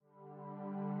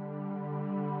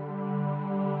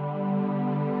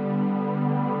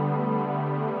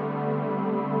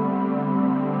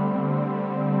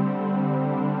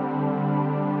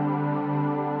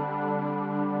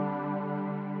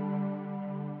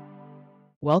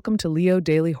Welcome to Leo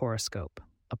Daily Horoscope,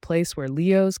 a place where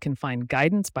Leos can find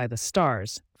guidance by the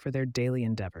stars for their daily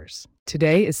endeavors.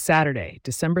 Today is Saturday,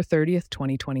 December 30th,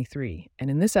 2023,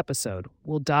 and in this episode,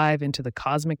 we'll dive into the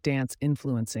cosmic dance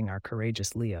influencing our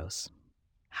courageous Leos.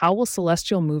 How will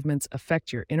celestial movements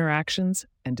affect your interactions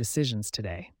and decisions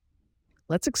today?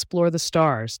 Let's explore the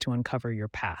stars to uncover your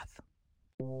path.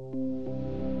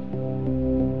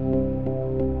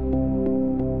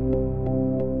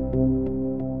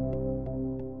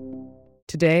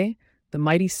 Today, the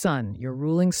mighty sun, your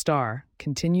ruling star,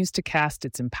 continues to cast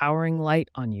its empowering light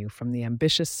on you from the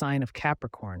ambitious sign of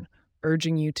Capricorn,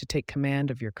 urging you to take command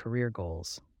of your career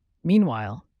goals.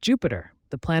 Meanwhile, Jupiter,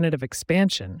 the planet of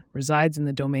expansion, resides in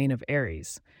the domain of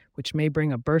Aries, which may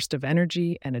bring a burst of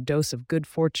energy and a dose of good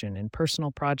fortune in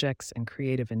personal projects and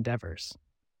creative endeavors.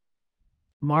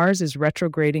 Mars is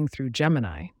retrograding through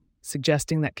Gemini,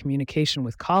 suggesting that communication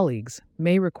with colleagues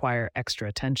may require extra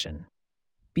attention.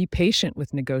 Be patient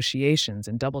with negotiations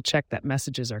and double-check that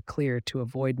messages are clear to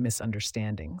avoid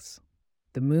misunderstandings.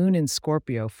 The moon in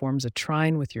Scorpio forms a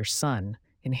trine with your sun,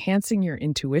 enhancing your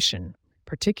intuition,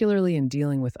 particularly in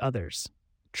dealing with others.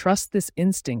 Trust this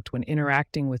instinct when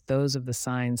interacting with those of the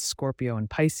signs Scorpio and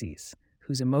Pisces,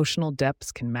 whose emotional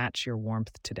depths can match your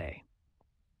warmth today.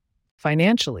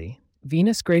 Financially,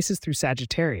 Venus graces through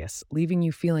Sagittarius, leaving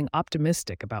you feeling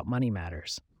optimistic about money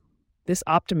matters. This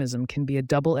optimism can be a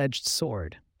double-edged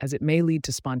sword, as it may lead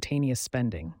to spontaneous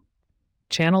spending.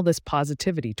 Channel this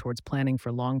positivity towards planning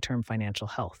for long-term financial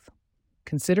health.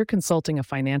 Consider consulting a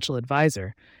financial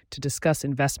advisor to discuss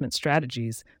investment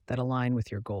strategies that align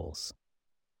with your goals.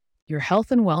 Your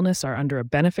health and wellness are under a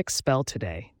benefic spell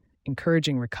today,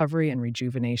 encouraging recovery and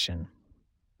rejuvenation.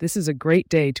 This is a great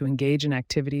day to engage in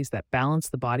activities that balance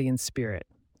the body and spirit,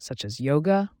 such as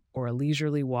yoga or a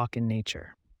leisurely walk in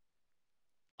nature.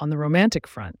 On the romantic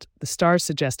front, the stars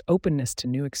suggest openness to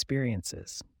new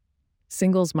experiences.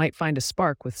 Singles might find a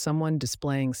spark with someone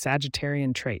displaying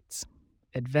Sagittarian traits,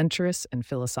 adventurous and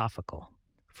philosophical.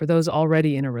 For those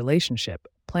already in a relationship,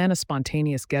 plan a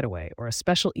spontaneous getaway or a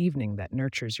special evening that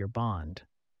nurtures your bond.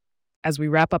 As we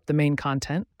wrap up the main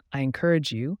content, I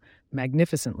encourage you,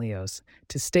 magnificent Leos,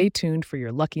 to stay tuned for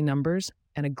your lucky numbers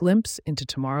and a glimpse into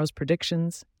tomorrow's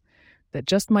predictions that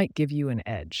just might give you an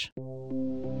edge.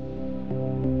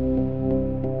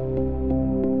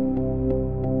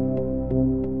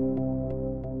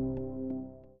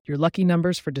 Your lucky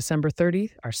numbers for December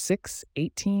 30th are 6,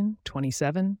 18,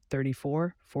 27,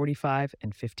 34, 45,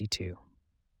 and 52.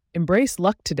 Embrace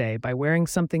luck today by wearing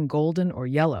something golden or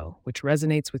yellow, which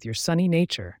resonates with your sunny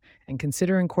nature, and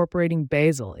consider incorporating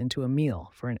basil into a meal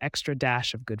for an extra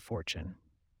dash of good fortune.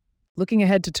 Looking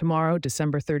ahead to tomorrow,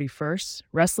 December 31st,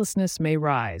 restlessness may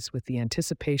rise with the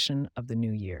anticipation of the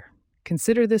new year.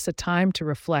 Consider this a time to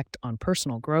reflect on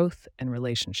personal growth and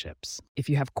relationships. If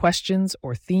you have questions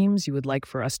or themes you would like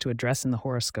for us to address in the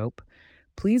horoscope,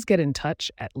 please get in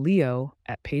touch at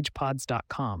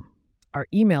leo@pagepods.com. Our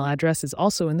email address is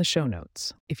also in the show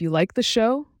notes. If you like the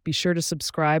show, be sure to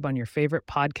subscribe on your favorite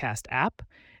podcast app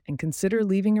and consider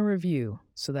leaving a review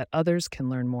so that others can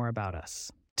learn more about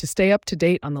us. To stay up to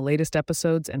date on the latest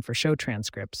episodes and for show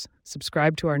transcripts,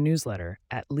 subscribe to our newsletter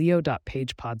at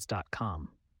leo.pagepods.com.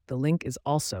 The link is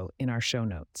also in our show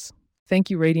notes. Thank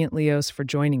you, Radiant Leos, for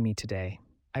joining me today.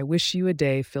 I wish you a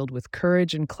day filled with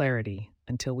courage and clarity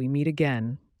until we meet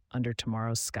again under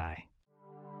tomorrow's sky.